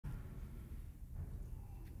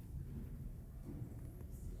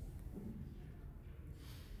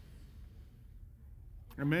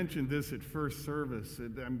I mentioned this at first service.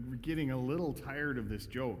 I'm getting a little tired of this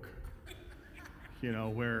joke,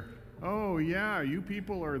 where, oh yeah, you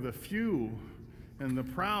people are the few and the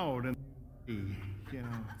proud and it's like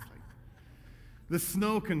the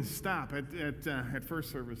snow can stop. At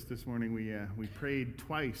first service this morning, we prayed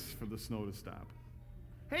twice for the snow to stop.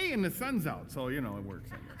 Hey, and the sun's out, so it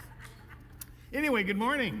works, I guess. Anyway, good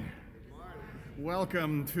morning.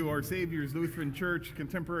 Welcome to our Savior's Lutheran Church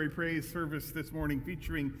contemporary praise service this morning,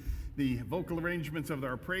 featuring the vocal arrangements of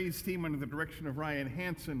our praise team under the direction of Ryan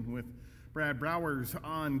Hansen, with Brad Browers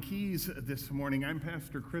on keys this morning. I'm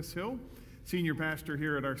Pastor Chris Hill, senior pastor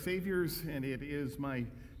here at our Savior's, and it is my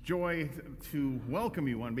joy to welcome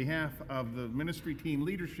you on behalf of the ministry team,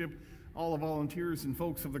 leadership, all the volunteers and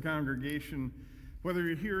folks of the congregation. Whether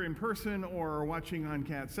you're here in person or watching on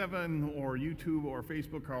Cat 7 or YouTube or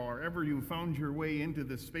Facebook, however you found your way into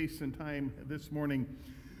this space and time this morning,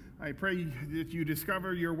 I pray that you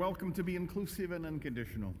discover you're welcome to be inclusive and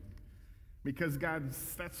unconditional, because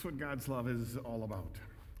that's what God's love is all about.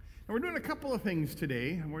 And we're doing a couple of things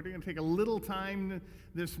today, and we're going to take a little time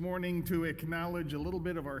this morning to acknowledge a little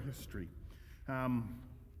bit of our history.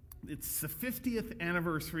 It's the 50th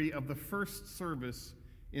anniversary of the first service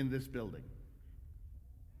in this building.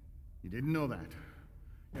 You didn't know that.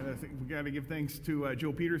 And I think we've got to give thanks to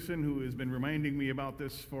Joe Peterson, who has been reminding me about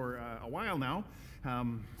this for a while now.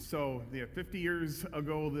 So 50 years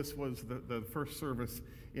ago, this was the first service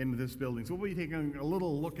in this building. So we'll be taking a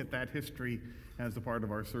little look at that history as a part of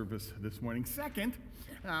our service this morning. Second,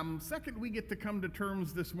 we get to come to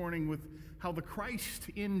terms this morning with how the Christ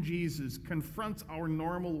in Jesus confronts our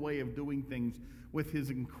normal way of doing things with his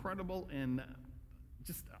incredible and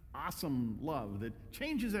just awesome love that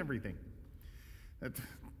changes everything, that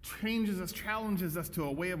changes us, challenges us to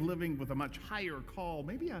a way of living with a much higher call,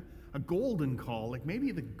 maybe a golden call, like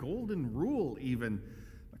maybe the golden rule even,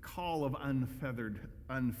 the call of unfettered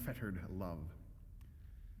love.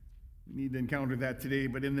 We need to encounter that today,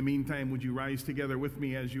 but in the meantime, would you rise together with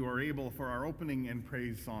me as you are able for our opening and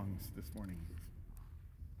praise songs this morning?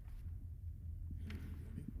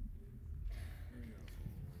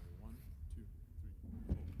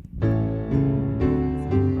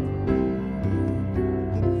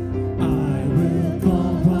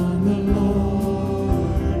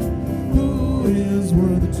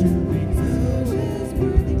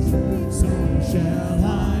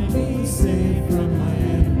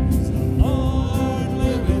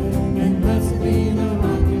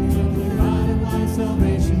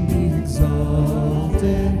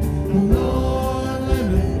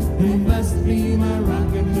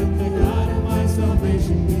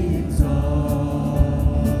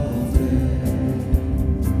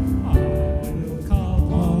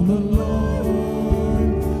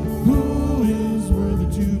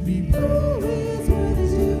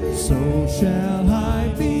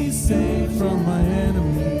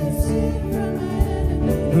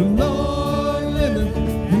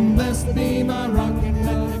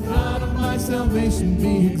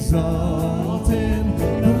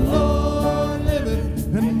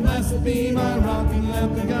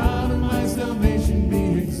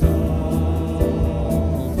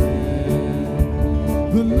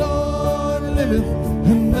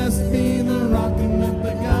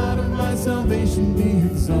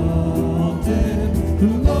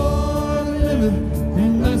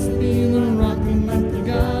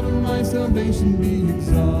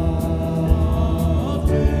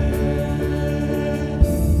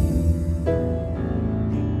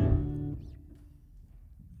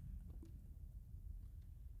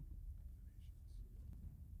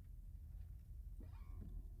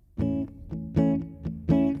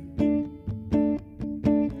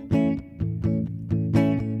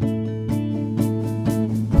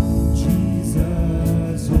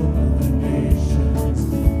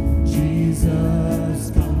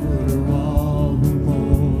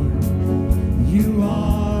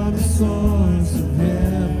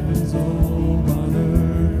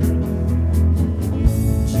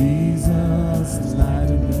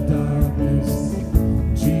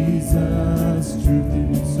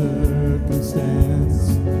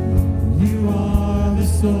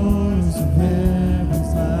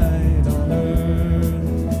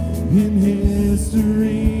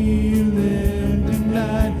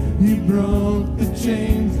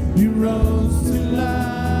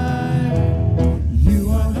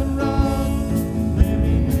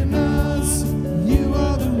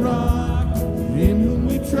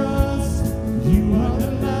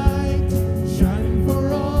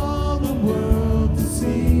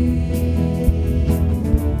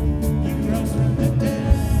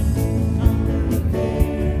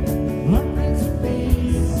 Our Prince of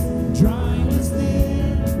Peace.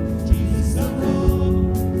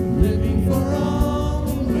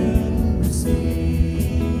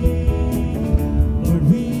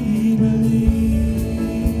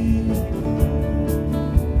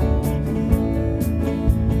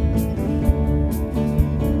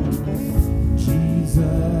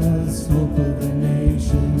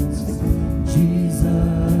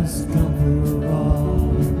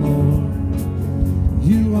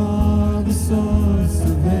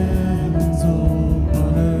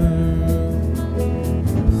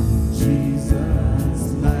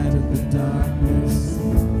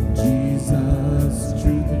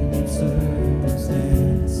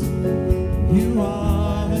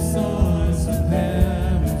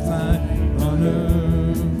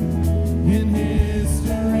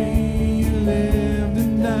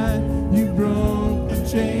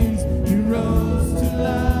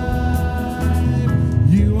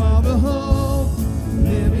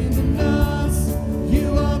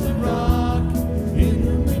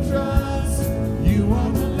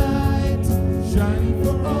 shining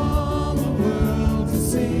for all the world to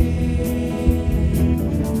see.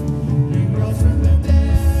 You rose from the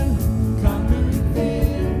dead, conquering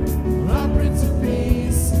fear, our Prince of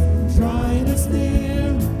Peace, drawing us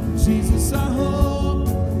near. Jesus, our hope,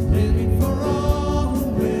 living for all who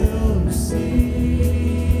will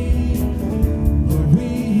receive. Lord,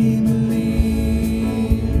 we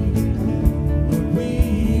believe. Lord,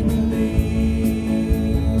 we believe.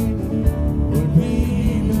 Lord, we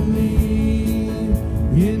believe.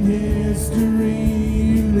 In history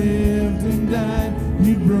you lived and died.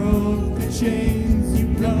 You broke the chains, you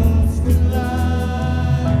rose to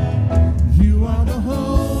life. You are the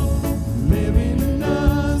hope living in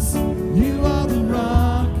us. You are the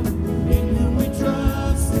rock in whom we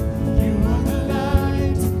trust. You are the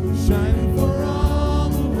light shining for all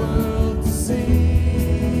the world to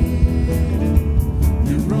see.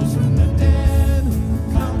 You rose from the dead,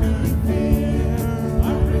 conquering fear.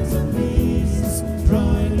 Our Prince of Peace,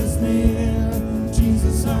 drawing us near.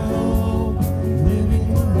 Jesus, our hope, living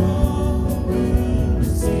for all the world to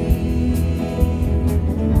see.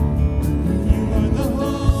 You are the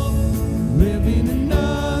hope living in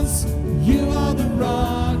us. You are the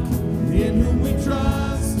rock in whom we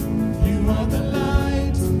trust. You are the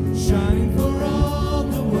light shining for all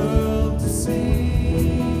the world to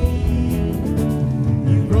see.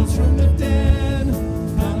 You rose from the dead,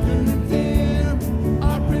 conquering fear.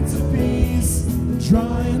 Our Prince of Peace,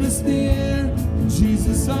 drawing us near.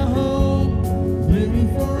 Jesus, our hope, living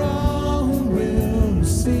for all who will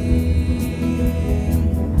receive.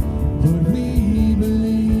 Lord, we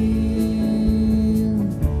believe.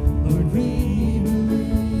 Lord, we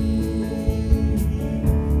believe.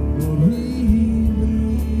 Lord, we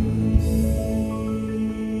believe.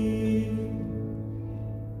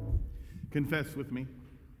 Confess with me.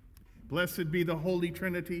 Blessed be the Holy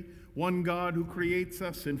Trinity, one God who creates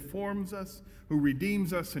us and forms us, who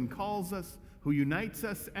redeems us and calls us, who unites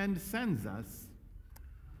us and sends us.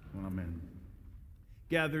 Amen.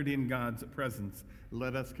 Gathered in God's presence,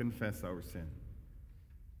 let us confess our sin.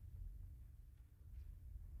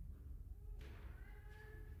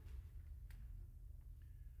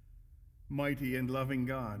 Mighty and loving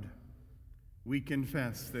God, we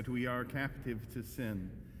confess that we are captive to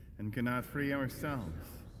sin and cannot free ourselves.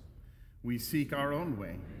 We seek our own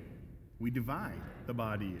way. We divide the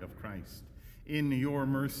body of Christ. In your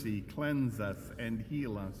mercy, cleanse us and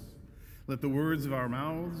heal us. Let the words of our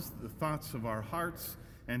mouths, the thoughts of our hearts,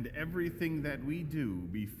 and everything that we do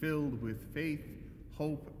be filled with faith,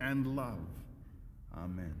 hope, and love.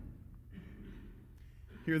 Amen.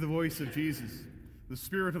 Hear the voice of Jesus. The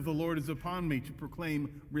Spirit of the Lord is upon me to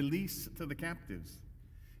proclaim release to the captives.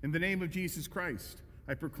 In the name of Jesus Christ,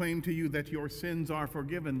 I proclaim to you that your sins are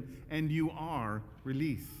forgiven and you are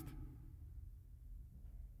released.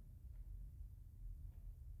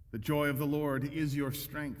 The joy of the Lord is your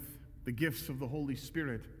strength. The gifts of the Holy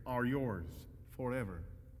Spirit are yours forever.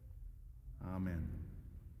 Amen.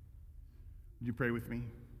 Would you pray with me?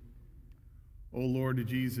 O Lord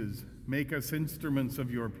Jesus, make us instruments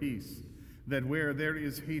of your peace, that where there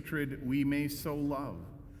is hatred we may sow love,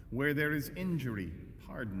 where there is injury,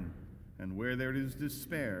 pardon, and where there is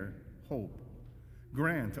despair, hope.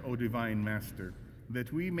 Grant, O divine Master,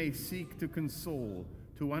 that we may seek to console,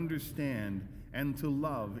 to understand, and to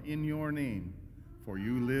love in your name. For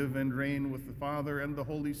you live and reign with the Father and the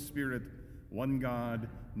Holy Spirit, one God,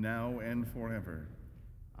 now and forever.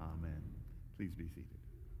 Amen. Please be seated.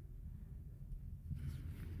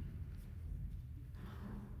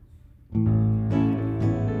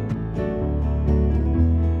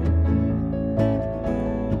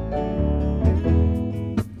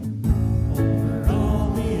 Over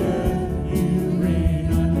all the earth you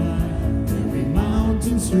reign on high. Every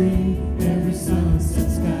mountain stream, every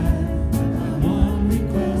sunset sky. But my one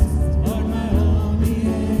request, Lord, my only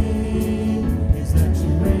aim is that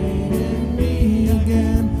you reign in me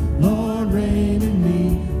again. Lord, reign in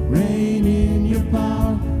me, reign in your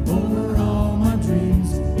power over all my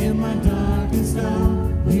dreams. In my darkest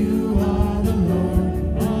hour, you are the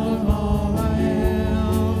Lord of all I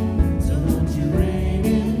am. So won't you reign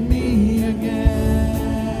in me again,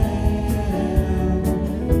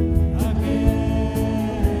 again.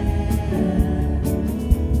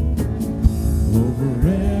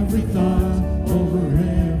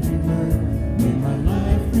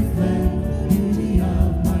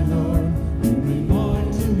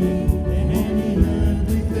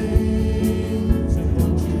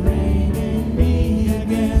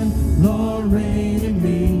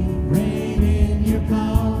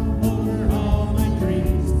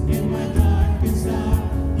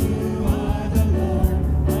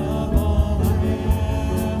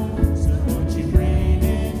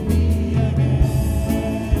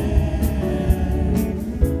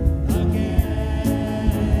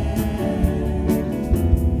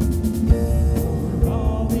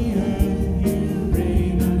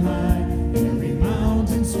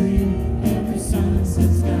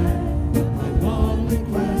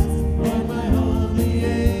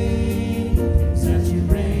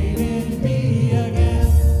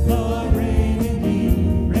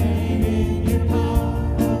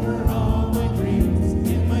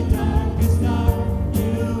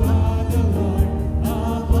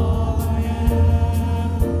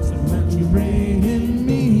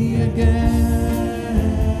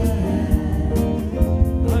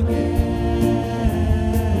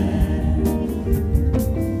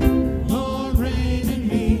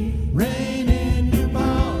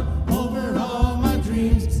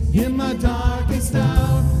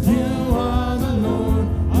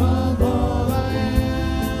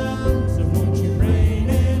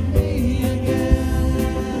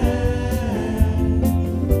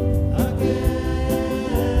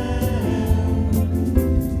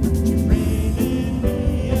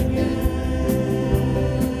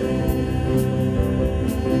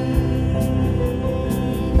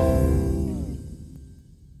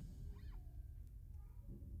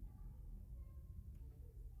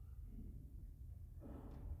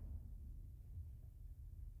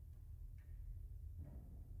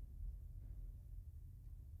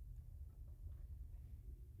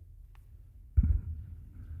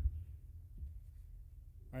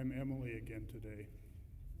 I'm Emily again today.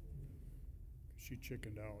 She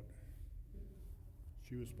chickened out.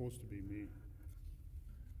 She was supposed to be me.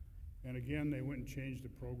 And again, they went and changed the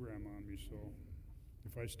program on me, so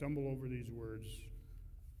if I stumble over these words,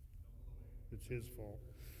 it's his fault.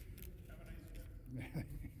 Yeah,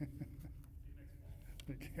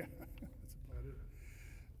 that's about it.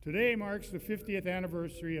 Today marks the 50th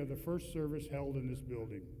anniversary of the first service held in this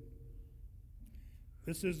building.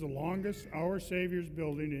 This is the longest Our Savior's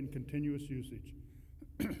building in continuous usage.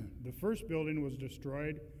 The first building was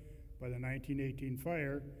destroyed by the 1918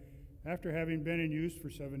 fire after having been in use for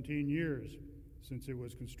 17 years, since it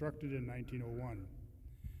was constructed in 1901.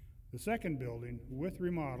 The second building, with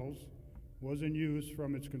remodels, was in use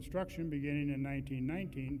from its construction beginning in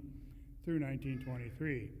 1919 through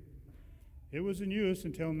 1923. It was in use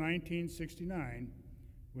until 1969,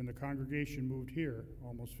 when the congregation moved here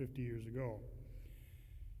almost 50 years ago.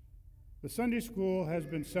 The Sunday School has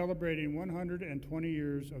been celebrating 120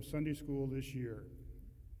 years of Sunday School this year.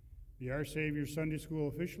 The Our Savior Sunday School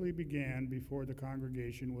officially began before the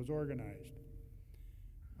congregation was organized.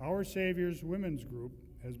 Our Savior's Women's Group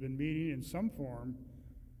has been meeting in some form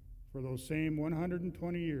for those same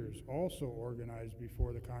 120 years, also organized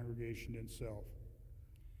before the congregation itself.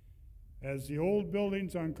 As the old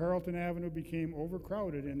buildings on Carlton Avenue became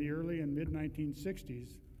overcrowded in the early and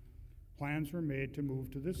mid-1960s, plans were made to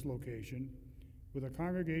move to this location with a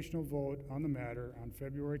congregational vote on the matter on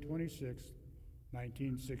February 26,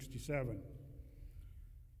 1967.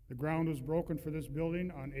 The ground was broken for this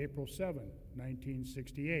building on April 7,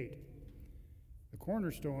 1968. The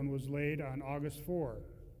cornerstone was laid on August 4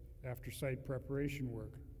 after site preparation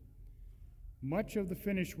work. Much of the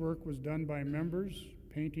finish work was done by members,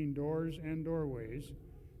 painting doors and doorways,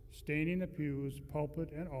 staining the pews,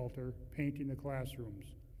 pulpit, and altar, painting the classrooms.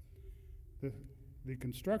 The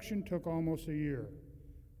construction took almost a year,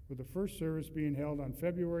 with the first service being held on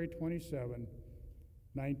February 27,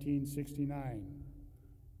 1969,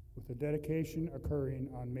 with the dedication occurring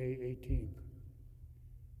on May 18th.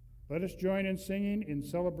 Let us join in singing in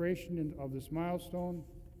celebration of this milestone,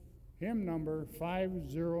 hymn number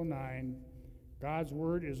 509, God's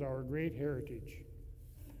Word is Our Great Heritage.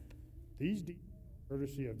 These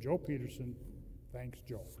courtesy of Joe Peterson. Thanks,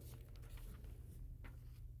 Joe.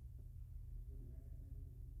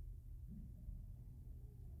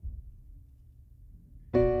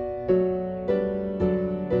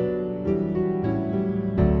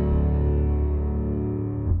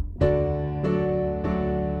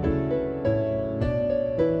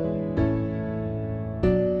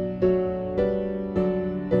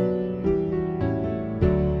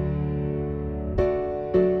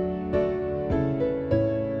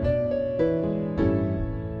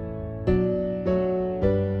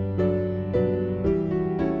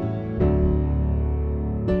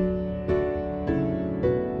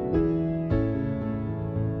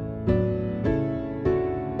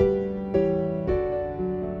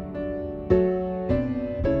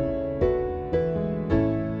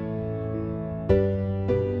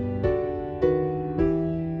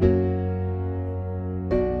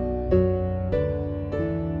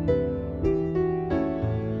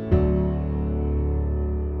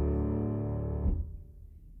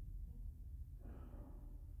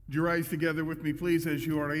 Would you rise together with me, please, as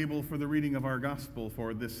you are able, for the reading of our gospel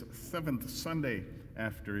for this 7th Sunday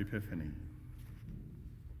after Epiphany.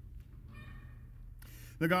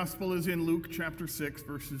 The gospel is in Luke chapter 6,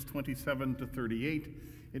 verses 27 to 38.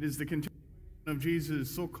 It is the continuation of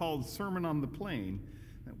Jesus' so-called Sermon on the Plain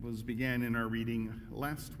that began in our reading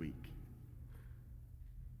last week.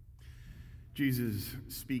 Jesus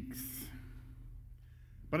speaks,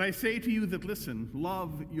 "But I say to you that listen,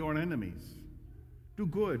 love your enemies. Do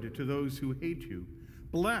good to those who hate you.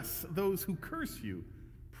 Bless those who curse you.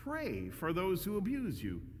 Pray for those who abuse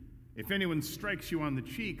you. If anyone strikes you on the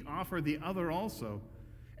cheek, offer the other also.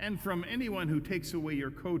 And from anyone who takes away your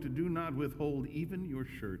coat, do not withhold even your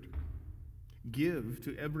shirt. Give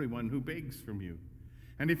to everyone who begs from you.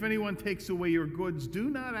 And if anyone takes away your goods, do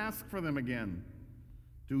not ask for them again.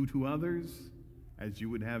 Do to others as you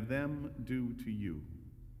would have them do to you.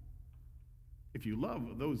 If you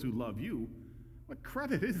love those who love you, what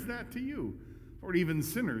credit is that to you? For even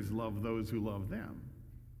sinners love those who love them.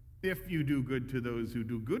 If you do good to those who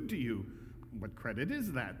do good to you, what credit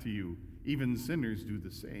is that to you? Even sinners do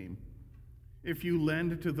the same. If you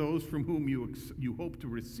lend to those from whom you hope to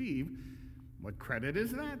receive, what credit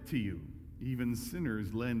is that to you? Even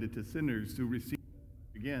sinners lend it to sinners to receive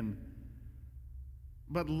again.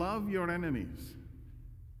 But love your enemies.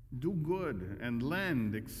 Do good and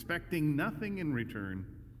lend, expecting nothing in return.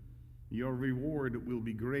 Your reward will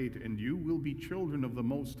be great, and you will be children of the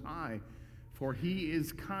Most High, for he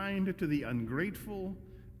is kind to the ungrateful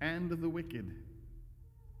and the wicked.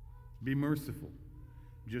 Be merciful,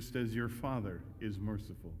 just as your Father is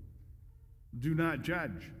merciful. Do not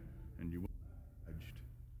judge, and you will not be judged.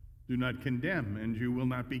 Do not condemn, and you will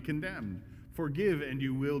not be condemned. Forgive, and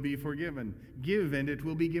you will be forgiven. Give, and it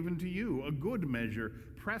will be given to you. A good measure,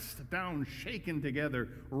 pressed down, shaken together,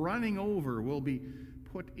 running over, will be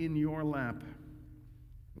put in your lap.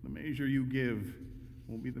 The measure you give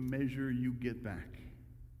will be the measure you get back.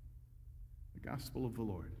 The gospel of the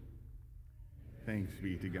Lord. Thanks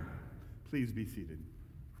be to God. Please be seated.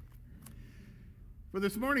 For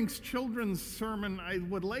this morning's children's sermon, I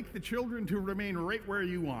would like the children to remain right where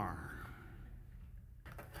you are,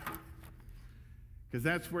 because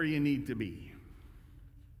that's where you need to be.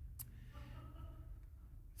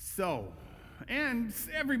 So, and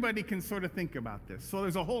everybody can sort of think about this. So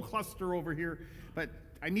there's a whole cluster over here, but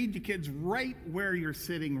I need you kids right where you're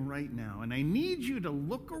sitting right now. And I need you to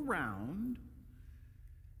look around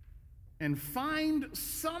and find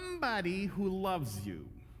somebody who loves you.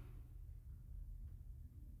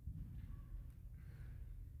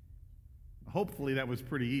 Hopefully that was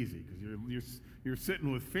pretty easy, because you're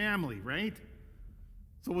sitting with family, right?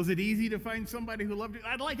 So was it easy to find somebody who loved you?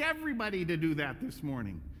 I'd like everybody to do that this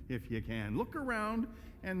morning, if you can. Look around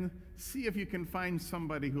and see if you can find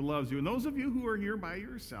somebody who loves you. And those of you who are here by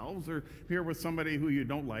yourselves or here with somebody who you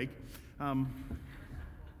don't like,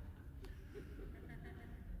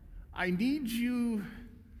 I need you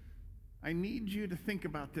to think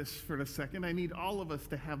about this for a second. I need all of us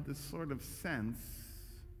to have this sort of sense.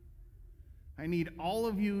 I need all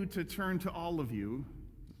of you to turn to all of you.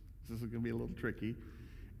 This is going to be a little tricky.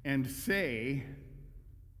 And say,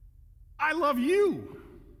 I love you.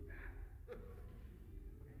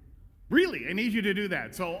 Really, I need you to do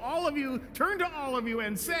that. So all of you, turn to all of you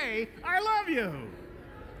and say, I love you.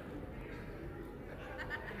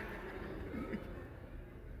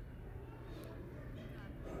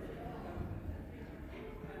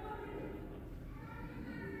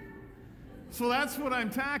 So that's what I'm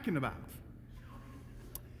talking about.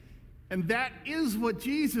 And that is what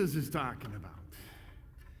Jesus is talking about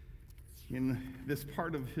in this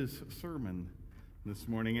part of his sermon this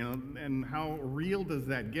morning. And how real does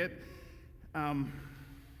that get?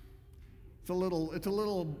 It's a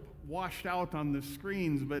little washed out on the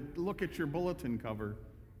screens, but look at your bulletin cover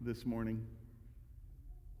this morning.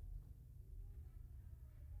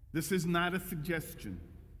 This is not a suggestion.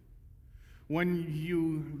 When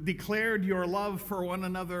you declared your love for one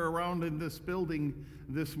another around in this building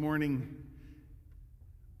this morning,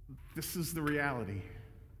 this is the reality.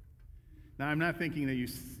 Now, I'm not thinking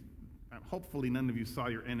that hopefully none of you saw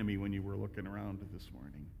your enemy when you were looking around this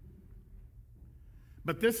morning.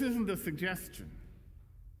 But this isn't a suggestion.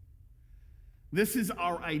 This is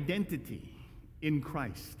our identity in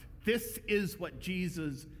Christ. This is what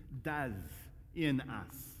Jesus does in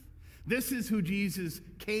us. This is who Jesus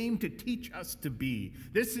came to teach us to be.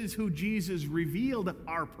 This is who Jesus revealed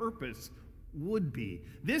our purpose would be.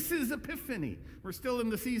 This is Epiphany. We're still in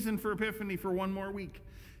the season for Epiphany for one more week.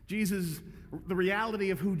 Jesus, the reality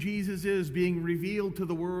of who Jesus is being revealed to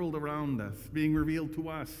the world around us, being revealed to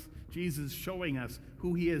us. Jesus showing us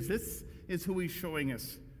who he is. This is who he's showing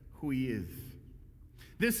us who he is.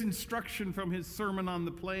 This instruction from his Sermon on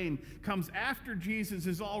the Plain comes after Jesus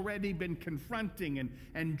has already been confronting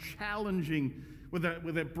and challenging with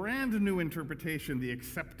a brand new interpretation the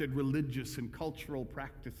accepted religious and cultural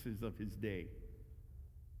practices of his day.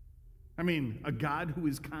 I mean, a God who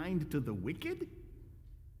is kind to the wicked?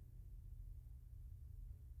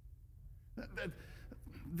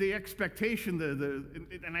 The expectation,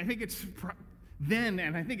 and I think it's then,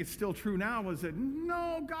 and I think it's still true now, was that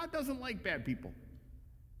no, God doesn't like bad people.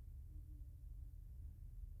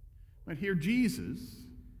 But here Jesus,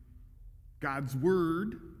 God's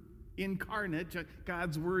Word incarnate,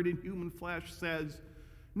 God's Word in human flesh says,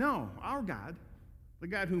 no, our God, the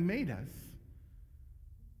God who made us,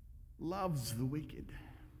 loves the wicked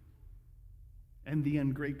and the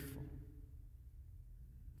ungrateful.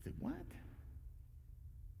 Say, what?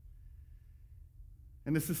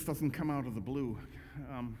 And this doesn't come out of the blue.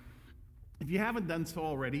 If you haven't done so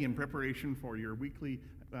already in preparation for your weekly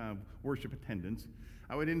worship attendance,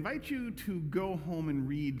 I would invite you to go home and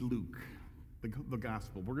read Luke, the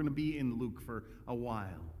gospel. We're going to be in Luke for a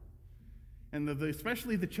while. And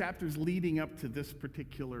especially the chapters leading up to this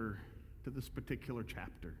particular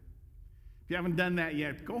chapter. If you haven't done that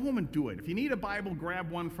yet, go home and do it. If you need a Bible,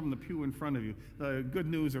 grab one from the pew in front of you. The good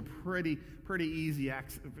news are pretty easy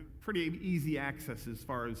access as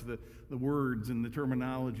far as the words and the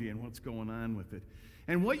terminology and what's going on with it.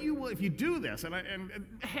 And what you will, if you do this, and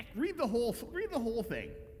heck, read the whole thing.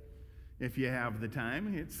 If you have the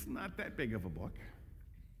time, it's not that big of a book.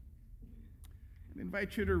 I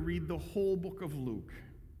invite you to read the whole book of Luke.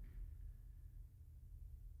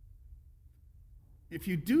 If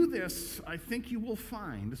you do this, I think you will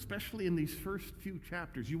find, especially in these first few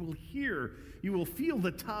chapters, you will feel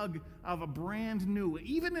the tug of a brand new,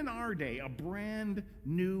 even in our day, a brand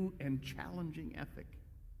new and challenging ethic.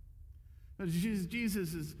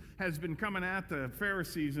 Jesus has been coming at the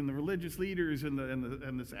Pharisees and the religious leaders and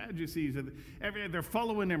the Sadducees. And they're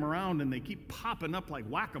following him around, and they keep popping up like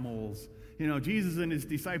whack-a-moles. You know, Jesus and his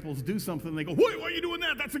disciples do something, and they go, "Why are you doing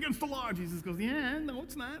that? That's against the law." Jesus goes, "Yeah, no,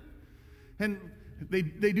 it's not." And they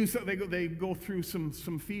go through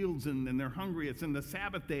some fields, and they're hungry. It's in the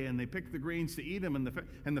Sabbath day, and they pick the grains to eat them.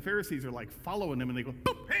 And the Pharisees are like following them, and they go,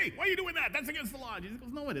 "Hey, why are you doing that? That's against the law." Jesus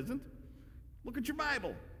goes, "No, it isn't. Look at your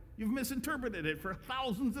Bible. You've misinterpreted it for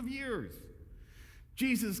thousands of years."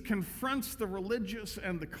 Jesus confronts the religious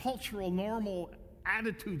and the cultural normal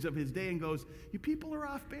attitudes of his day and goes, "You people are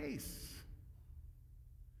off base."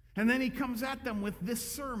 And then he comes at them with this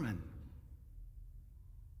sermon.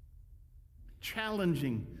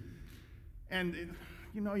 Challenging. And,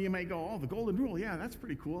 you may go, "Oh, the golden rule, yeah, that's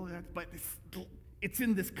pretty cool." But it's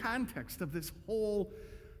in this context of this whole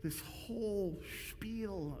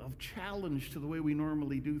spiel of challenge to the way we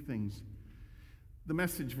normally do things. The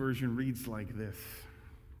Message version reads like this: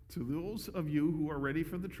 "To those of you who are ready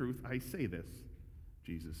for the truth, I say this,"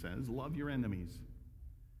 Jesus says, "love your enemies."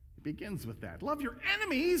 It begins with that. Love your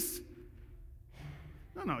enemies?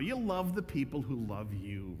 No, you love the people who love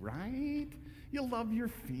you, right? You love your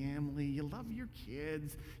family, you love your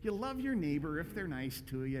kids, you love your neighbor if they're nice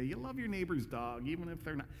to you, you love your neighbor's dog even if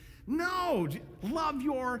they're not. No, love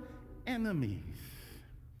your enemies.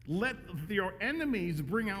 Let your enemies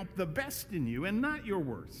bring out the best in you and not your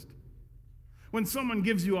worst. When someone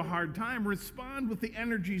gives you a hard time, respond with the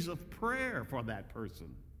energies of prayer for that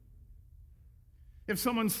person. If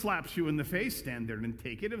someone slaps you in the face, stand there and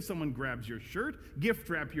take it. If someone grabs your shirt, gift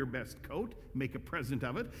wrap your best coat, make a present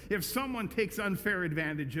of it. If someone takes unfair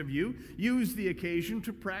advantage of you, use the occasion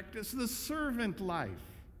to practice the servant life.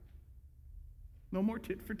 No more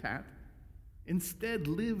tit for tat. Instead,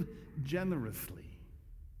 live generously.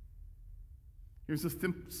 Here's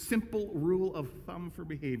a simple rule of thumb for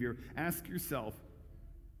behavior. Ask yourself,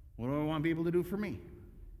 what do I want people to do for me?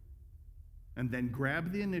 And then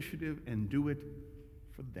grab the initiative and do it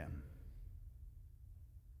for them.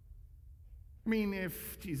 I mean,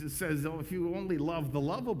 if Jesus says, "Oh, if you only love the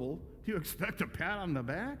lovable, do you expect a pat on the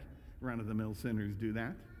back?" Run-of-the-mill sinners do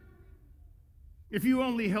that. If you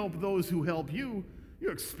only help those who help you, you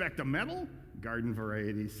expect a medal? Garden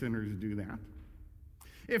variety sinners do that.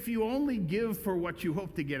 If you only give for what you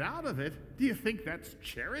hope to get out of it, do you think that's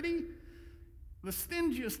charity? The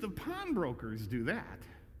stingiest of pawnbrokers do that.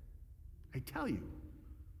 I tell you.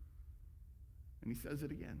 And he says it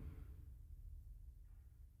again.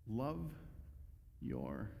 Love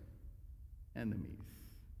your enemies.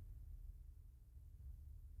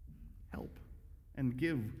 Help and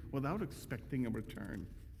give without expecting a return.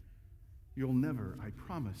 You'll never, I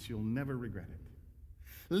promise, you'll never regret it.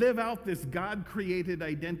 Live out this God-created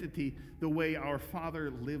identity the way our Father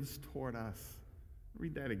lives toward us.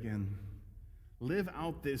 Read that again. Live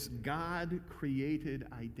out this God-created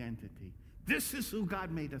identity. This is who God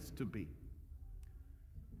made us to be.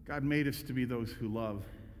 God made us to be those who love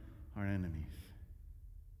our enemies.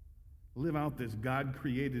 Live out this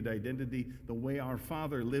God-created identity the way our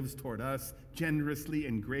Father lives toward us, generously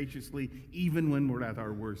and graciously, even when we're at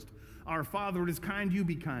our worst. Our Father is kind, you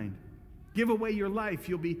be kind. Give away your life,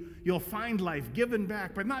 you'll find life given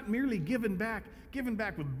back, but not merely given back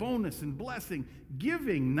with bonus and blessing.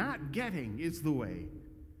 Giving, not getting, is the way.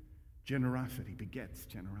 Generosity begets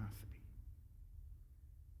generosity.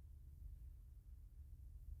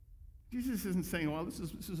 Jesus isn't saying, "Well, this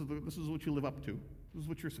is what you live up to. This is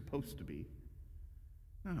what you're supposed to be."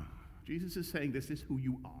 No, Jesus is saying this is who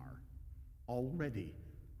you are already,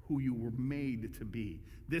 who you were made to be.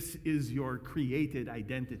 This is your created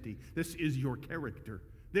identity. This is your character.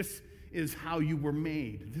 This is how you were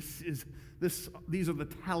made. These are the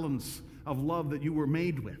talents of love that you were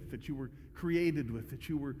made with, that you were created with, that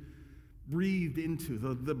you were breathed into.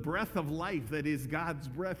 The breath of life that is God's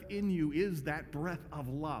breath in you is that breath of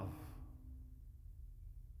love.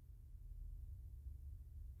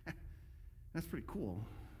 That's pretty cool.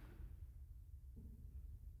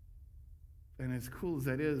 And as cool as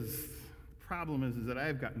that is, the problem is that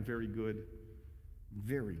I've gotten very good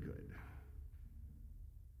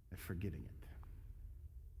at forgetting it.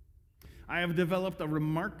 I have developed a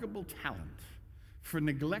remarkable talent for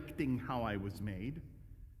neglecting how I was made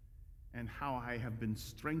and how I have been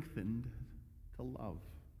strengthened to love.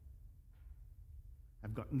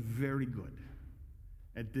 I've gotten very good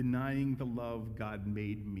at denying the love God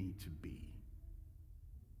made me to be.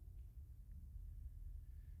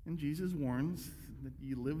 And Jesus warns that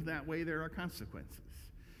you live that way, there are consequences.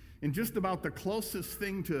 And just about the closest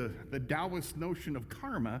thing to the Taoist notion of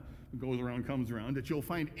karma, goes around, comes around, that you'll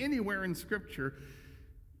find anywhere in Scripture,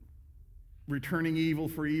 returning evil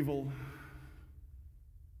for evil,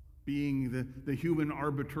 being the human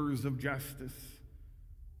arbiters of justice,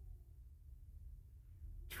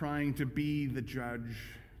 trying to be the judge.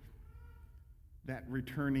 That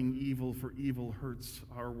returning evil for evil hurts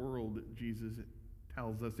our world, Jesus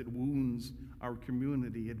tells us. It wounds our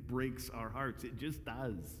community. It breaks our hearts. It just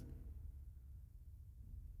does.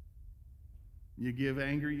 You give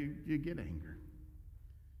anger, you get anger.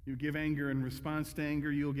 You give anger in response to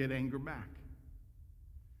anger, you'll get anger back.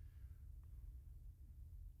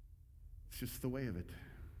 It's just the way of it.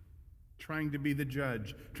 Trying to be the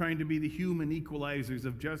judge, trying to be the human equalizers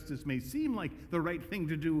of justice may seem like the right thing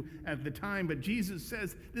to do at the time, but Jesus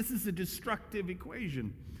says this is a destructive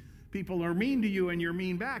equation. People are mean to you and you're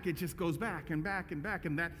mean back. It just goes back and back and back,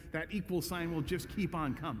 and that equal sign will just keep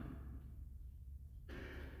on coming.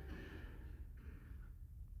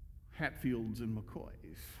 Hatfields and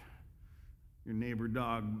McCoys. Your neighbor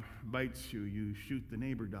dog bites you, you shoot the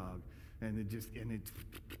neighbor dog, and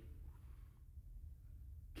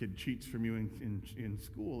kid cheats from you in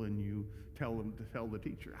school, and you tell the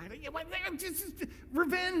teacher.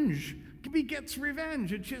 Revenge begets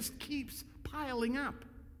revenge. It just keeps piling up.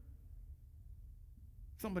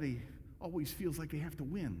 Somebody always feels like they have to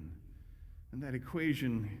win, and that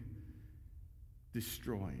equation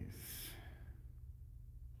destroys.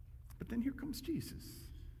 But then here comes Jesus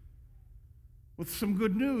with some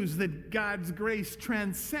good news that God's grace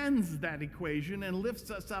transcends that equation and lifts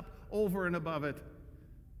us up over and above it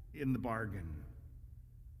in the bargain,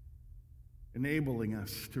 enabling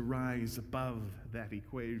us to rise above that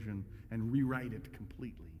equation and rewrite it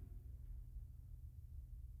completely.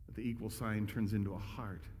 But the equal sign turns into a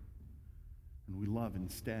heart, and we love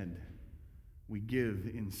instead. We give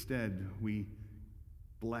instead. We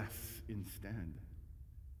bless instead.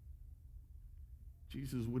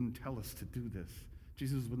 Jesus wouldn't tell us to do this.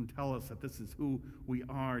 Jesus wouldn't tell us that this is who we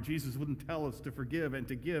are. Jesus wouldn't tell us to forgive and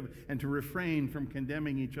to give and to refrain from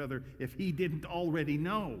condemning each other if he didn't already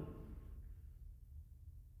know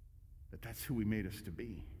that that's who he made us to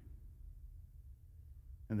be.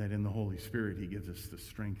 And that in the Holy Spirit he gives us the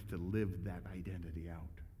strength to live that identity out.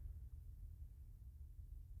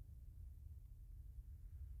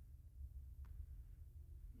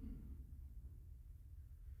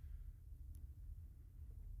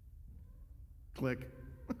 Click.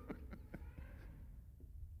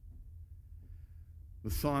 The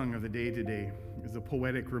song of the day today is a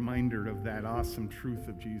poetic reminder of that awesome truth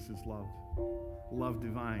of Jesus' love. Love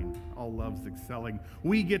divine, all loves excelling.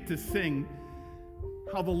 We get to sing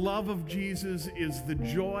how the love of Jesus is the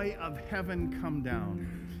joy of heaven come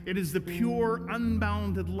down. It is the pure,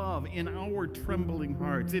 unbounded love in our trembling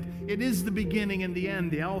hearts. It is the beginning and the end,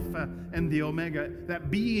 the Alpha and the Omega, that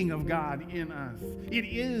being of God in us. It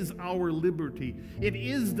is our liberty. It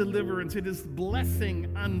is deliverance. It is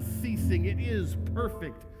blessing unceasing. It is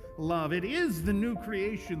perfect love. It is the new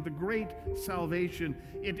creation, the great salvation.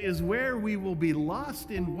 It is where we will be lost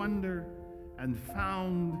in wonder and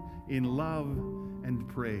found in love and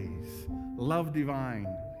praise. Love divine,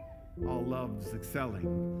 all loves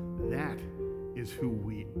excelling. That is who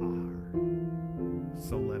we are.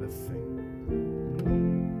 So let us sing.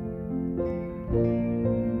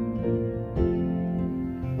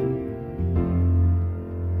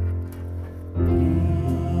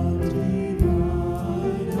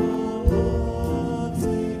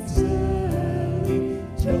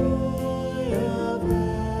 Oh,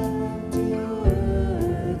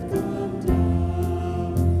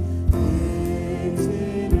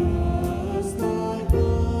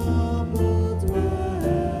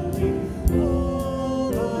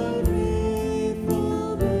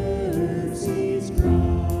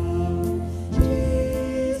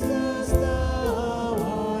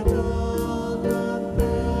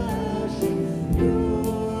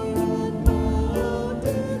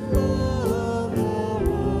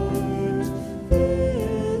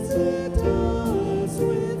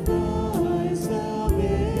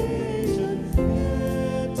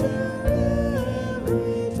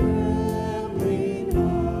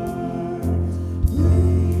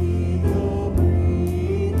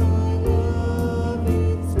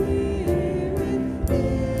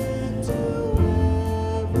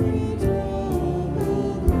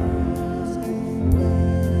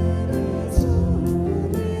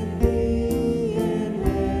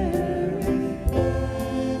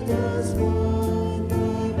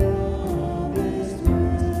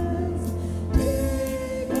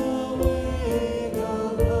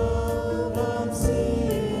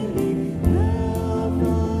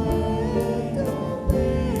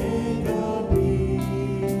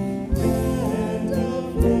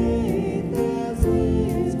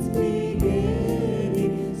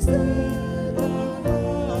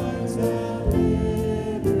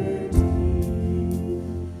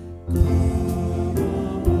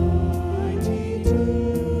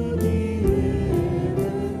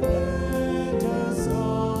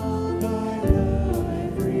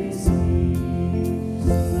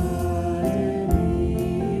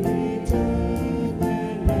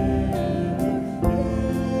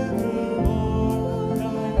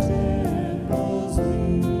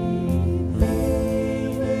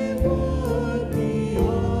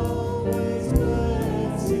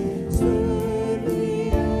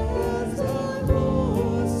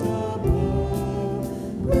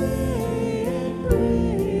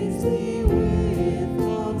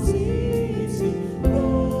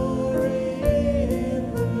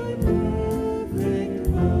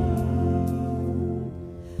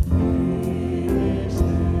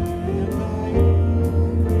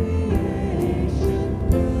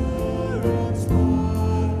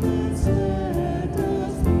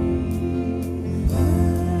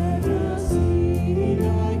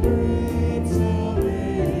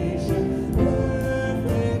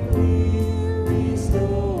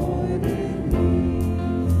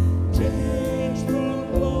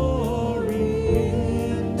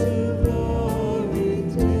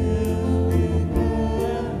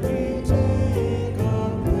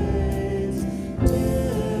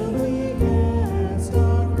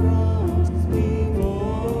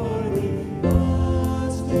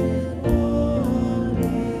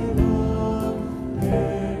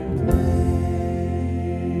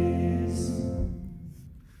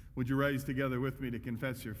 Would you rise together with me to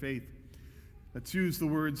confess your faith? Let's use the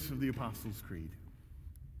words of the Apostles' Creed.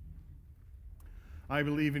 I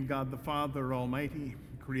believe in God the Father Almighty,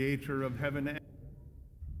 creator of heaven and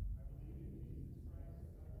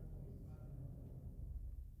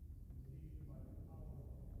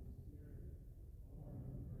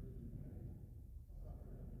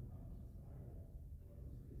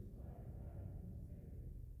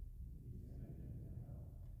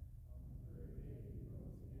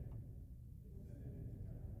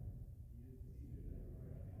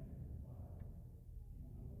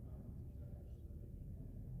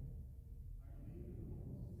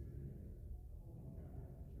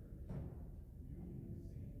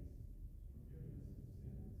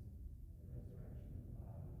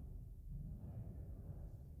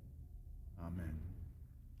Amen.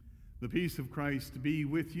 The peace of Christ be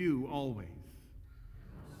with you always.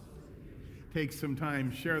 Take some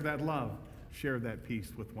time, share that love, share that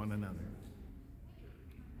peace with one another.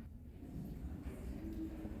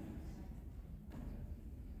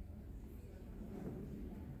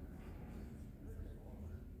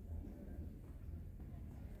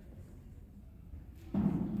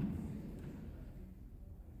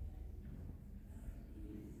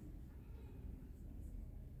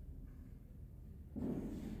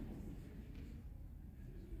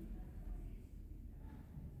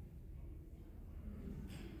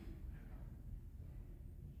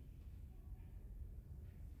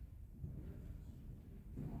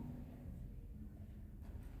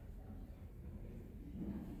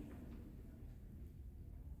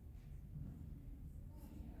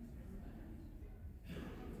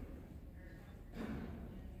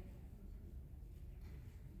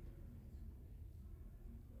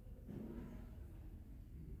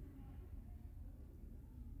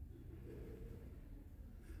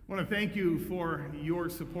 I want to thank you for your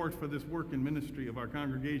support for this work and ministry of our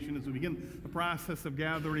congregation as we begin the process of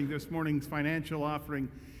gathering this morning's financial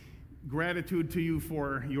offering. Gratitude to you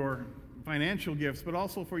for your financial gifts, but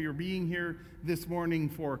also for your being here this morning,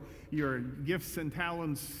 for your gifts and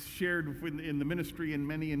talents shared in the ministry in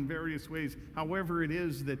many and various ways. However it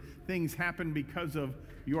is that things happen because of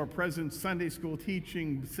your presence, Sunday school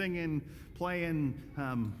teaching, singing, playing,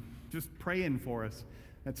 just praying for us.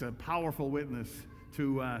 That's a powerful witness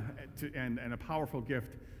and a powerful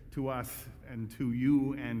gift to us and to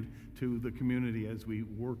you and to the community as we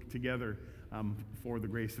work together for the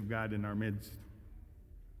grace of God in our midst.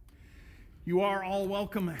 You are all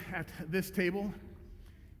welcome at this table.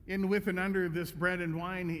 In, with, and under this bread and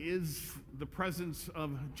wine is the presence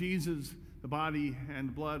of Jesus, the body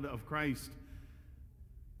and blood of Christ.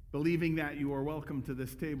 Believing that, you are welcome to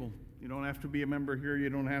this table. You don't have to be a member here. You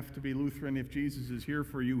don't have to be Lutheran. If Jesus is here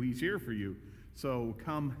for you, he's here for you. So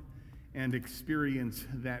come and experience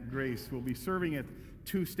that grace. We'll be serving at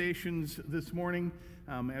 2 stations this morning,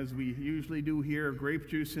 as we usually do here. Grape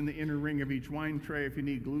juice in the inner ring of each wine tray. If you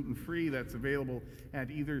need gluten-free, that's available at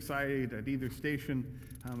either side, at either station.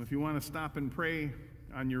 If you want to stop and pray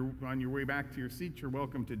on your way back to your seat, you're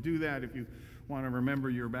welcome to do that. If you want to remember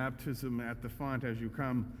your baptism at the font as you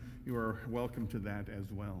come, you are welcome to that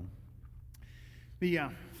as well. The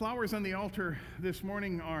flowers on the altar this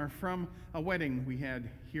morning are from a wedding we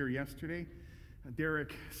had here yesterday.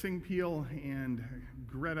 Derek Singpeel and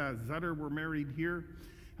Greta Zutter were married here.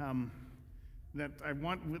 That I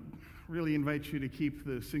would really invite you to keep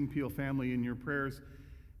the Singpeel family in your prayers.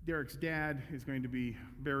 Derek's dad is going to be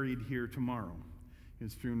buried here tomorrow.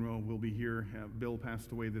 His funeral will be here. Bill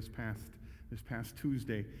passed away this past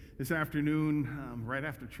Tuesday. This afternoon, right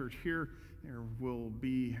after church here, there will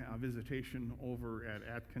be a visitation over at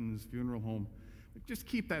Atkins Funeral Home. Just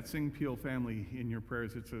keep that Singpeel family in your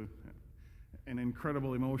prayers. It's an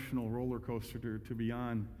incredible emotional roller coaster to be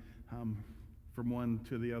on, from one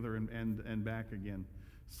to the other and back again.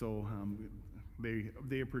 So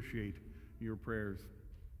they appreciate your prayers.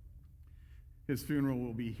 His funeral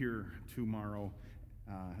will be here tomorrow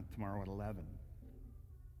at 11.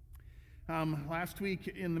 Last week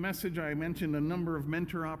in the message, I mentioned a number of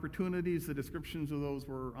mentor opportunities. The descriptions of those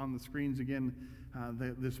were on the screens again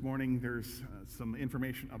this morning. There's some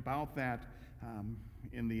information about that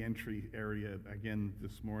in the entry area again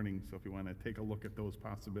this morning. So if you want to take a look at those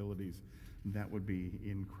possibilities, that would be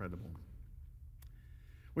incredible.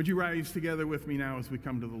 Would you rise together with me now as we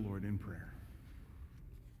come to the Lord in prayer?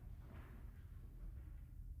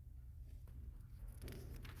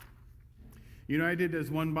 United as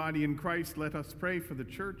one body in Christ, let us pray for the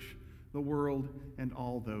church, the world, and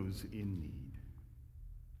all those in need.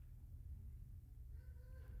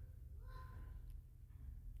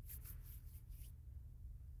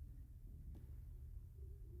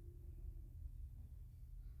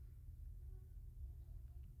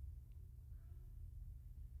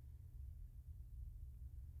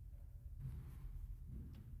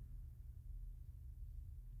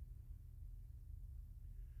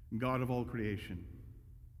 God of all creation,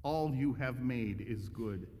 all you have made is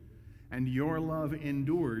good, and your love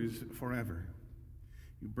endures forever.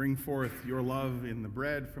 You bring forth your love in the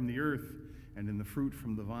bread from the earth and in the fruit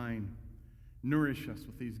from the vine. Nourish us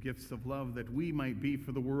with these gifts of love, that we might be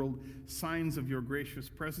for the world signs of your gracious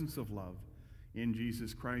presence of love. In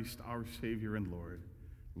Jesus Christ, our Savior and Lord.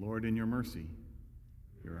 Lord, in your mercy,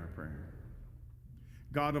 hear our prayer.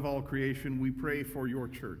 God of all creation, we pray for your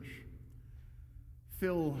church.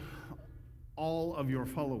 Fill all of your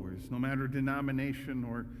followers, no matter denomination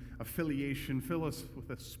or affiliation. Fill us with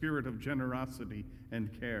a spirit of generosity and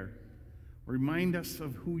care. Remind us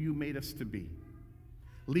of who you made us to be.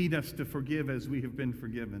 Lead us to forgive as we have been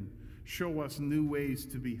forgiven. Show us new ways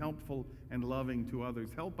to be helpful and loving to others.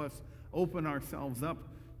 Help us open ourselves up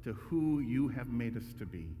to who you have made us to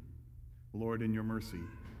be. Lord, in your mercy,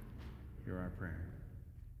 hear our prayer.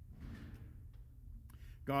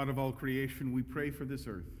 God of all creation, we pray for this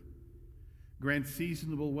earth. Grant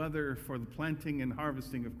seasonable weather for the planting and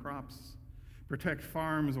harvesting of crops. Protect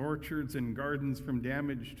farms, orchards, and gardens from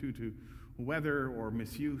damage due to weather or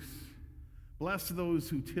misuse. Bless those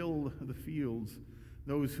who till the fields,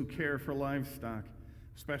 those who care for livestock,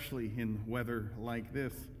 especially in weather like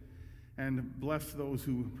this. And bless those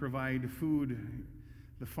who provide food,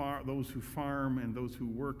 those who farm and those who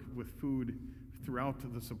work with food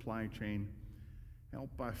throughout the supply chain.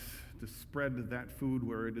 Help us to spread that food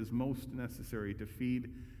where it is most necessary to feed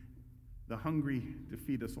the hungry, to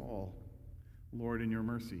feed us all. Lord, in your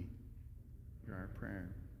mercy, hear our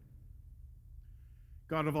prayer.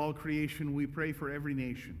 God of all creation, we pray for every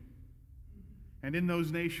nation. And in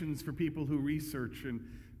those nations, for people who research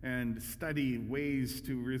and study ways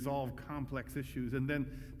to resolve complex issues, and then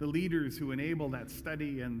the leaders who enable that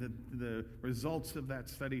study and the results of that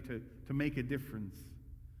study to make a difference.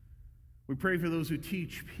 We pray for those who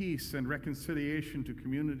teach peace and reconciliation to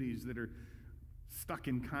communities that are stuck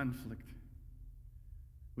in conflict.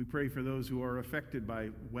 We pray for those who are affected by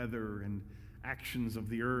weather and actions of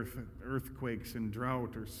the earth, earthquakes and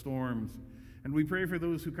drought or storms. And we pray for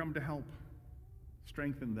those who come to help,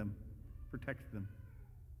 strengthen them, protect them.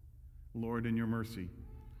 Lord, in your mercy,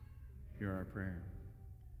 hear our prayer.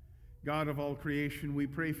 God of all creation, we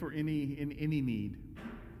pray for any need.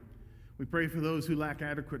 We pray for those who lack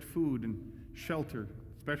adequate food and shelter,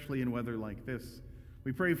 especially in weather like this.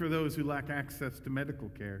 We pray for those who lack access to medical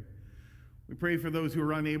care. We pray for those who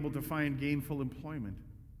are unable to find gainful employment.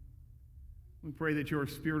 We pray that your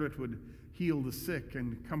Spirit would heal the sick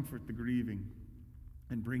and comfort the grieving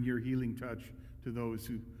and bring your healing touch to those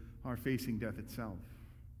who are facing death itself.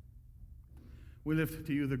 We lift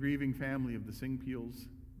to you the grieving family of the Singpeels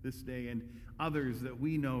this day and others that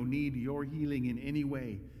we know need your healing in any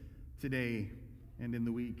way today and in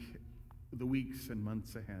the weeks and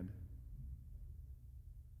months ahead.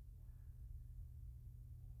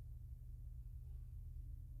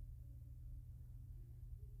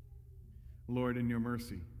 Lord, in your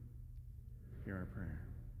mercy, hear our prayer.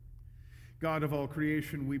 God of all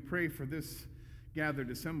creation, we pray for this gathered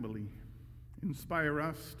assembly. Inspire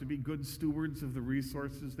us to be good stewards of the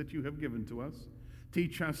resources that you have given to us.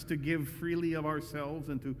 Teach us to give freely of ourselves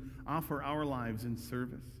and to offer our lives in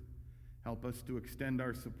service. Help us to extend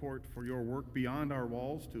our support for your work beyond our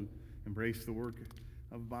walls, to embrace the work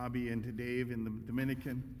of Bobby and Dave in the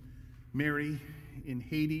Dominican, Mary in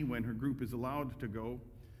Haiti when her group is allowed to go.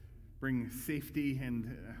 Bring safety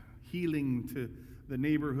and healing to the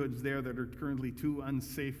neighborhoods there that are currently too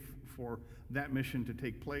unsafe for that mission to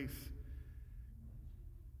take place.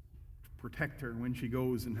 Protect her when she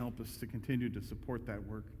goes and help us to continue to support that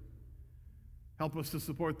work. Help us to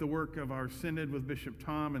support the work of our synod with Bishop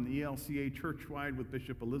Tom and the ELCA churchwide with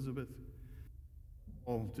Bishop Elizabeth.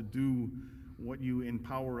 All to do what you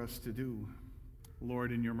empower us to do.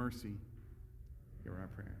 Lord, in your mercy, hear our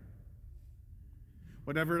prayer.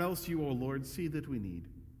 Whatever else you, O Lord, see that we need,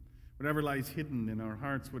 whatever lies hidden in our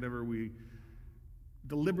hearts, whatever we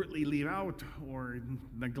deliberately leave out or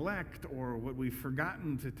neglect, or what we've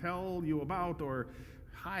forgotten to tell you about or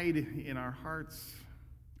hide in our hearts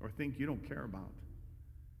or think you don't care about,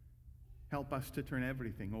 help us to turn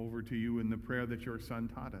everything over to you in the prayer that your Son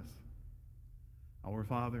taught us. Our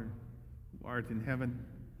Father, who art in heaven,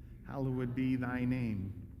 hallowed be thy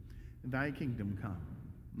name. Thy kingdom come,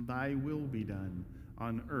 thy will be done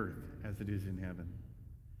on earth as it is in heaven.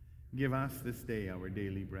 Give us this day our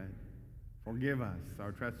daily bread. Forgive us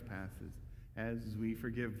our trespasses, as we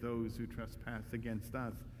forgive those who trespass against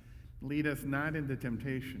us. Lead us not into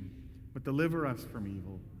temptation, but deliver us from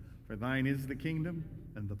evil. For thine is the kingdom,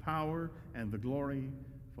 and the power, and the glory,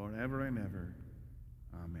 forever and ever.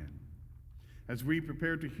 Amen. As we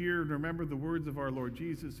prepare to hear and remember the words of our Lord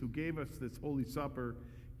Jesus, who gave us this Holy Supper,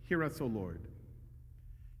 hear us, O Lord.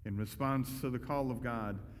 In response to the call of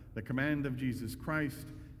God, the command of Jesus Christ,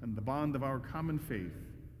 and the bond of our common faith,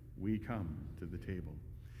 we come to the table.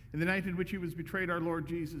 In the night in which he was betrayed, our Lord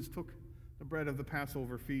Jesus took the bread of the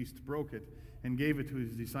Passover feast, broke it, and gave it to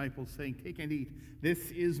his disciples, saying, "Take and eat. This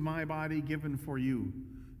is my body given for you.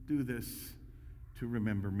 Do this to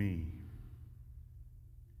remember me."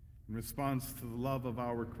 In response to the love of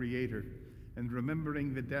our Creator and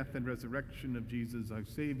remembering the death and resurrection of Jesus, our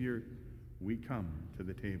Savior, we come to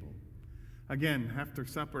the table. Again, after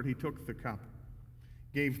supper, he took the cup,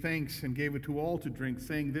 gave thanks, and gave it to all to drink,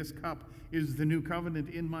 saying, "This cup is the new covenant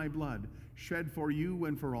in my blood, shed for you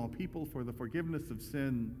and for all people for the forgiveness of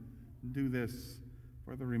sin. Do this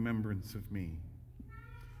for the remembrance of me."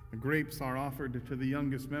 The grapes are offered to the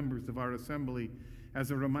youngest members of our assembly as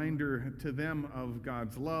a reminder to them of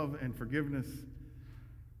God's love and forgiveness.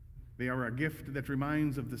 They are a gift that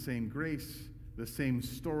reminds of the same grace, the same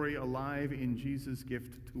story alive in Jesus'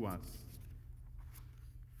 gift to us.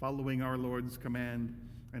 Following our Lord's command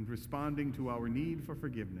and responding to our need for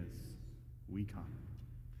forgiveness, we come.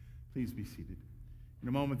 Please be seated. In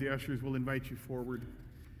a moment, the ushers will invite you forward.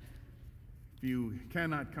 If you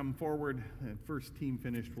cannot come forward, the first team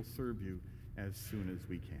finished will serve you as soon as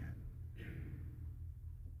we can.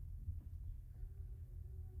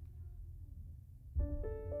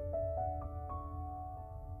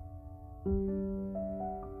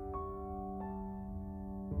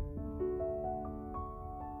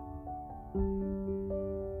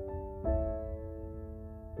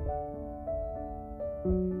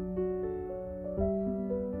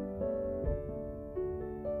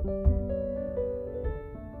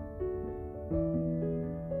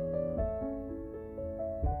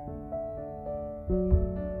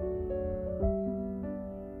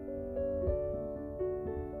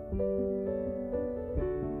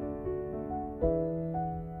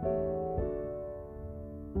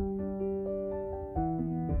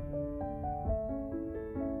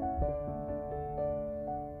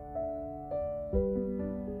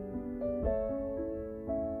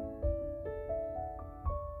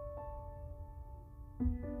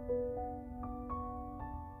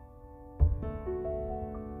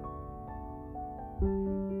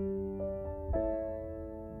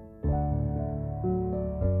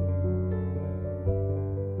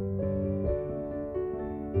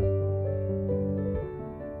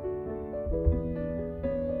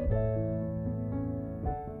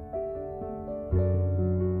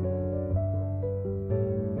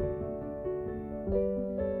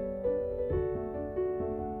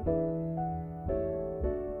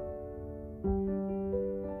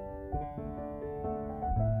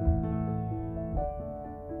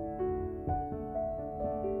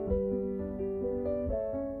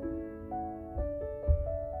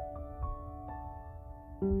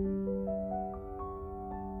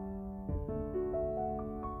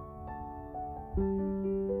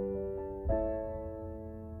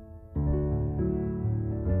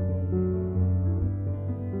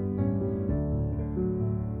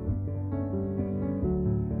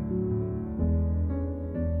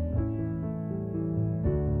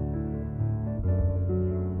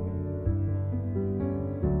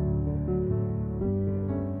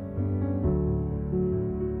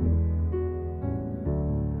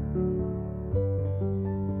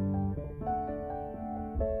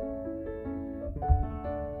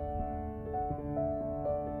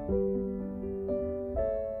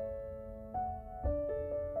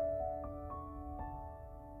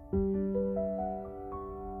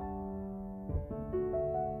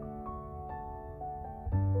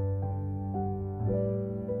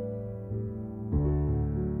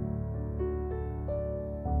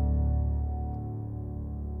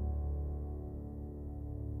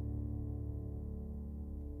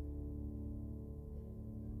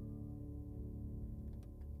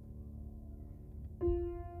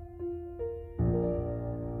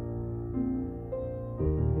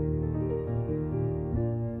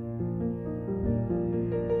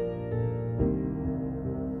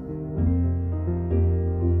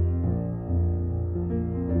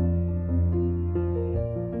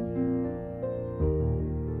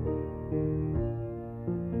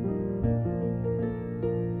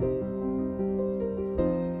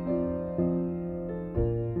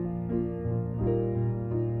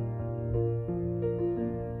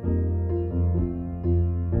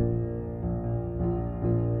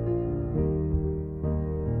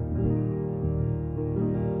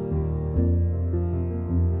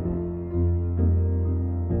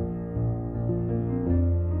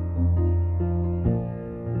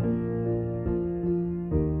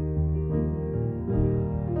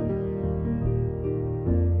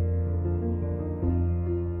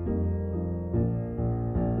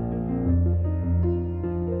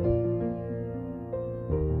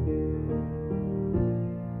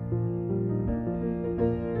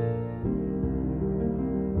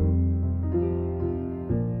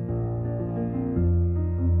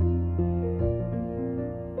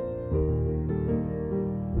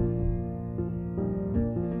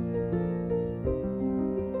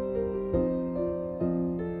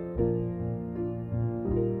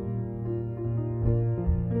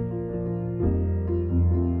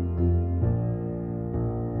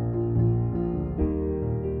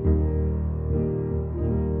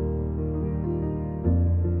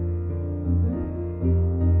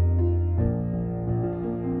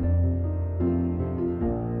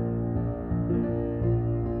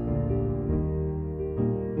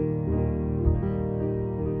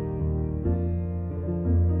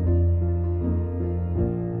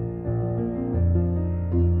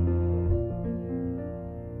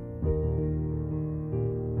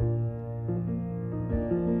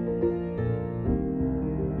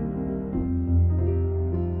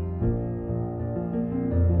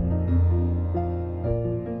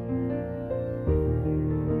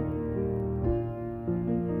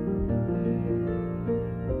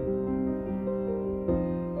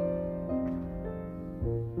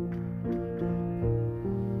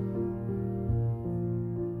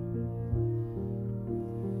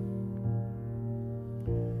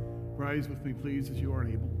 rise with me, please, as you are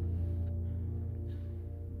able.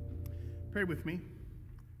 Pray with me.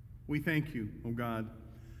 We thank you, O God,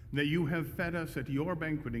 that you have fed us at your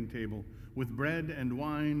banqueting table with bread and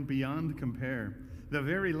wine beyond compare, the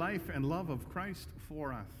very life and love of Christ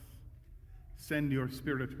for us. Send your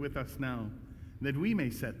Spirit with us now, that we may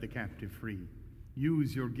set the captive free.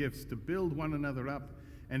 Use your gifts to build one another up,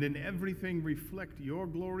 and in everything reflect your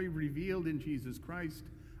glory revealed in Jesus Christ,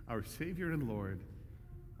 our Savior and Lord.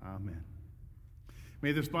 Amen.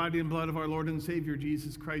 May this body and blood of our Lord and Savior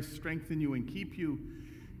Jesus Christ strengthen you and keep you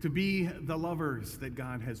to be the lovers that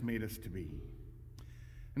God has made us to be.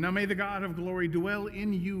 And now may the God of glory dwell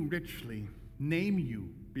in you richly, name you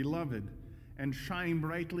beloved, and shine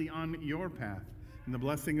brightly on your path. And the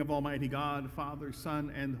blessing of Almighty God, Father,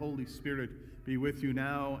 Son, and Holy Spirit be with you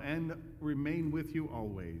now and remain with you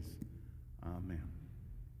always. Amen.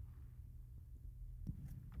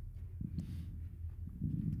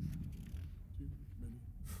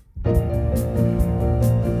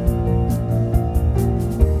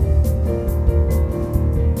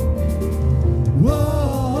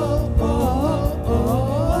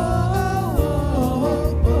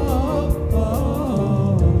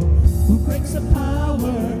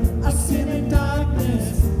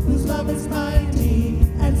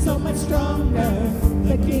 Stronger,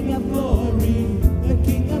 the King of glory, the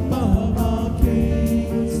King above all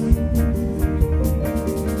kings,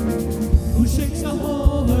 who shakes the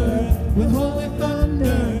whole earth with holy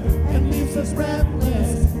thunder and leaves us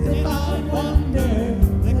breathless, divine wonder,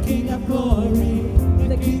 the King of glory,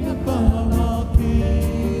 the King above all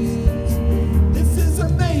kings. This is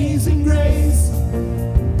amazing grace,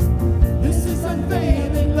 this is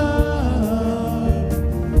unfailing love,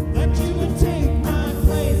 that you would take my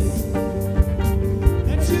place,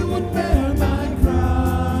 you would bear my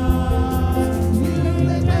cross. You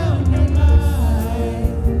laid down your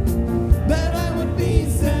life, that I would be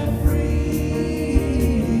set free.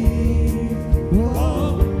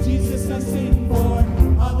 Oh, Jesus, I sing for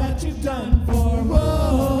all that you've done for.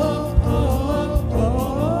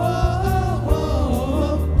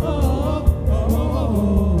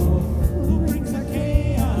 Who brings our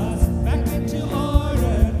chaos back into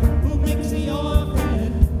order? Who makes the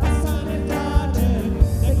orphan a son and daughter?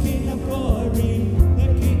 The King of glory,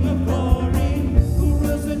 who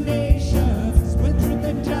rules the nations with truth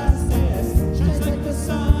and justice, shines like the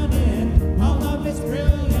sun in all of his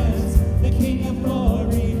brilliance. The King of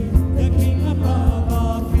glory, the King above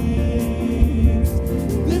all kings.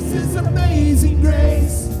 This is amazing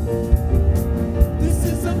grace. This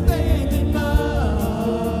is unfailing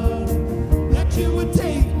love, that you would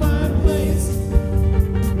take my place,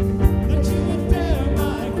 that you would bear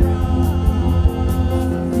my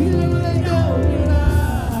cross. You lay down your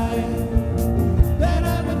life, that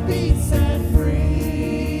I would be set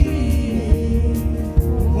free.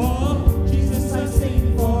 Oh, Jesus, I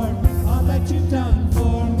sing for all that you've done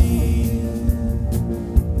for me.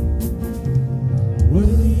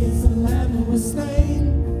 Worthy is the Lamb who was slain,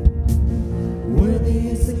 worthy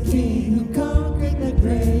is the King who conquered the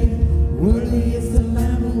grave. Worthy is the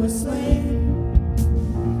Lamb who was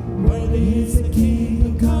slain, worthy is the King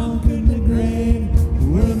who conquered the grave.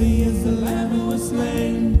 Worthy is the Lamb who was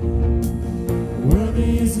slain,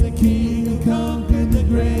 worthy is the King who conquered the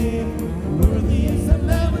grave. Worthy is the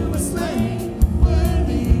Lamb who was slain,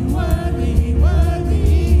 worthy, worthy,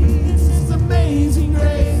 worthy. This is amazing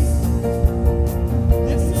grace,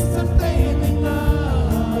 this is unfailing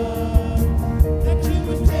love, that you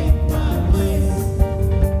would take my place,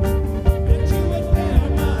 that you would bear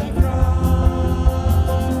my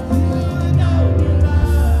cross. You laid down your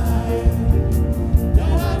life,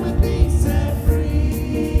 that I would be set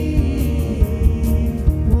free.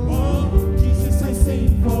 Oh, Jesus, I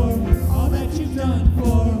sing for all that you've done for.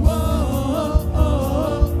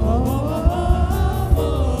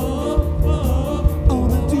 All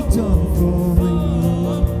that you've done for me.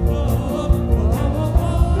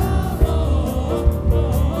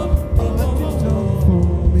 All that you've done for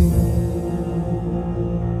me.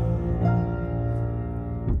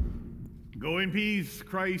 Go in peace.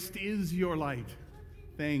 Christ is your light.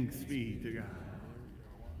 Thanks be to God.